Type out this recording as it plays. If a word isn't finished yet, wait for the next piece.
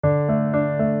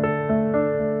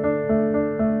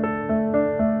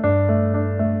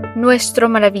Nuestro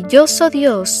maravilloso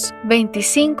Dios,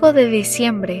 25 de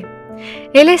diciembre.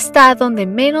 Él está donde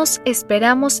menos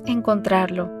esperamos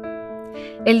encontrarlo.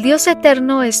 El Dios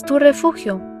eterno es tu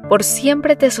refugio, por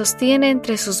siempre te sostiene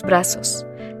entre sus brazos.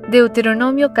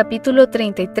 Deuteronomio capítulo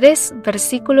 33,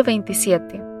 versículo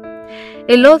 27.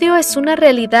 El odio es una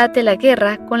realidad de la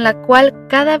guerra con la cual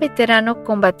cada veterano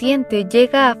combatiente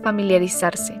llega a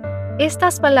familiarizarse.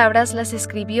 Estas palabras las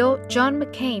escribió John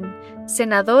McCain,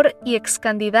 senador y ex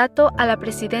candidato a la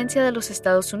presidencia de los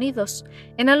Estados Unidos,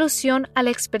 en alusión a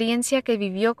la experiencia que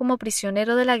vivió como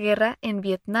prisionero de la guerra en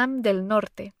Vietnam del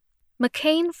Norte.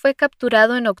 McCain fue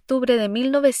capturado en octubre de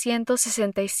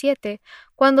 1967,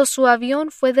 cuando su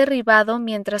avión fue derribado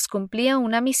mientras cumplía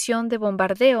una misión de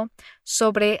bombardeo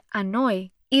sobre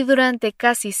Hanoi, y durante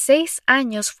casi 6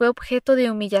 años fue objeto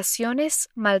de humillaciones,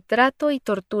 maltrato y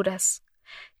torturas.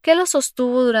 ¿Qué lo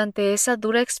sostuvo durante esa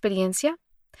dura experiencia?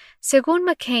 Según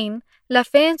McCain, la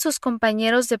fe en sus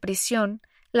compañeros de prisión,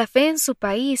 la fe en su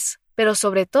país, pero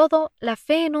sobre todo la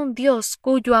fe en un Dios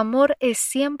cuyo amor es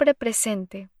siempre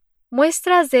presente.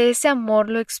 Muestras de ese amor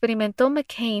lo experimentó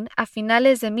McCain a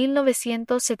finales de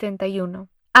 1971.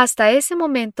 Hasta ese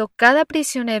momento, cada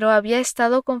prisionero había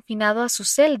estado confinado a su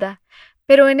celda,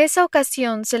 pero en esa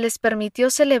ocasión se les permitió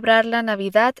celebrar la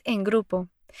Navidad en grupo.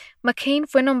 McCain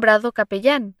fue nombrado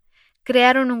capellán.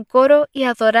 Crearon un coro y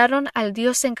adoraron al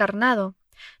Dios encarnado.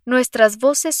 Nuestras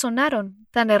voces sonaron,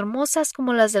 tan hermosas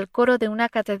como las del coro de una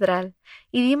catedral,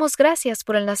 y dimos gracias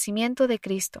por el nacimiento de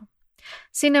Cristo.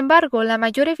 Sin embargo, la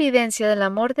mayor evidencia del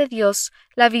amor de Dios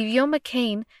la vivió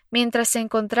McCain mientras se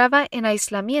encontraba en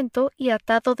aislamiento y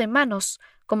atado de manos,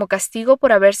 como castigo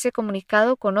por haberse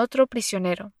comunicado con otro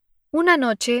prisionero. Una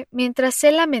noche, mientras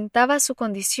él lamentaba su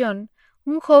condición,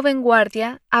 un joven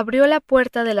guardia abrió la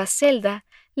puerta de la celda,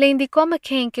 le indicó a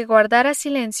McCain que guardara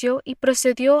silencio y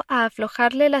procedió a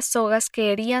aflojarle las sogas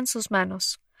que herían sus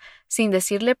manos. Sin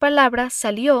decirle palabra,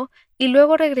 salió y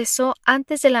luego regresó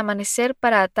antes del amanecer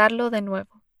para atarlo de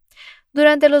nuevo.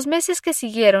 Durante los meses que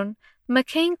siguieron,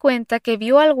 McCain cuenta que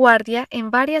vio al guardia en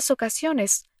varias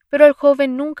ocasiones, pero el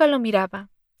joven nunca lo miraba.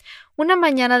 Una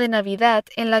mañana de Navidad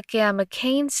en la que a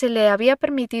McCain se le había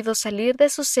permitido salir de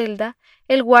su celda,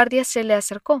 el guardia se le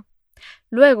acercó.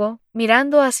 Luego,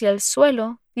 mirando hacia el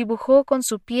suelo, dibujó con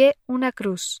su pie una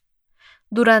cruz.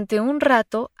 Durante un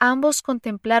rato ambos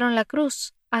contemplaron la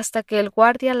cruz, hasta que el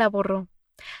guardia la borró.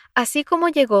 Así como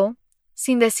llegó,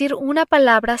 sin decir una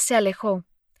palabra se alejó.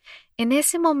 En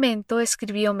ese momento,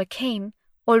 escribió McCain,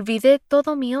 olvidé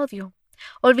todo mi odio.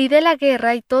 Olvidé la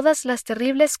guerra y todas las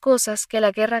terribles cosas que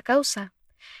la guerra causa.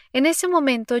 En ese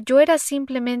momento yo era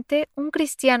simplemente un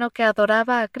cristiano que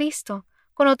adoraba a Cristo,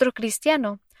 con otro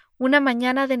cristiano, una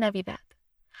mañana de Navidad.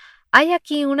 Hay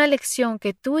aquí una lección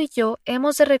que tú y yo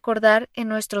hemos de recordar en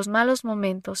nuestros malos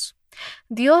momentos.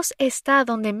 Dios está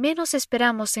donde menos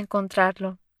esperamos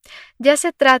encontrarlo. Ya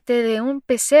se trate de un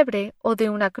pesebre o de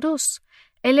una cruz,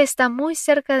 Él está muy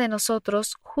cerca de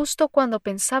nosotros justo cuando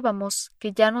pensábamos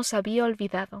que ya nos había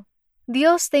olvidado.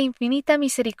 Dios de infinita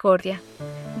misericordia,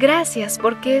 gracias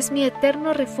porque es mi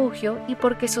eterno refugio y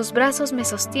porque sus brazos me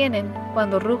sostienen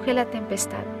cuando ruge la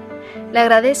tempestad. Le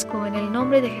agradezco en el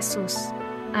nombre de Jesús.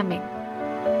 Amén.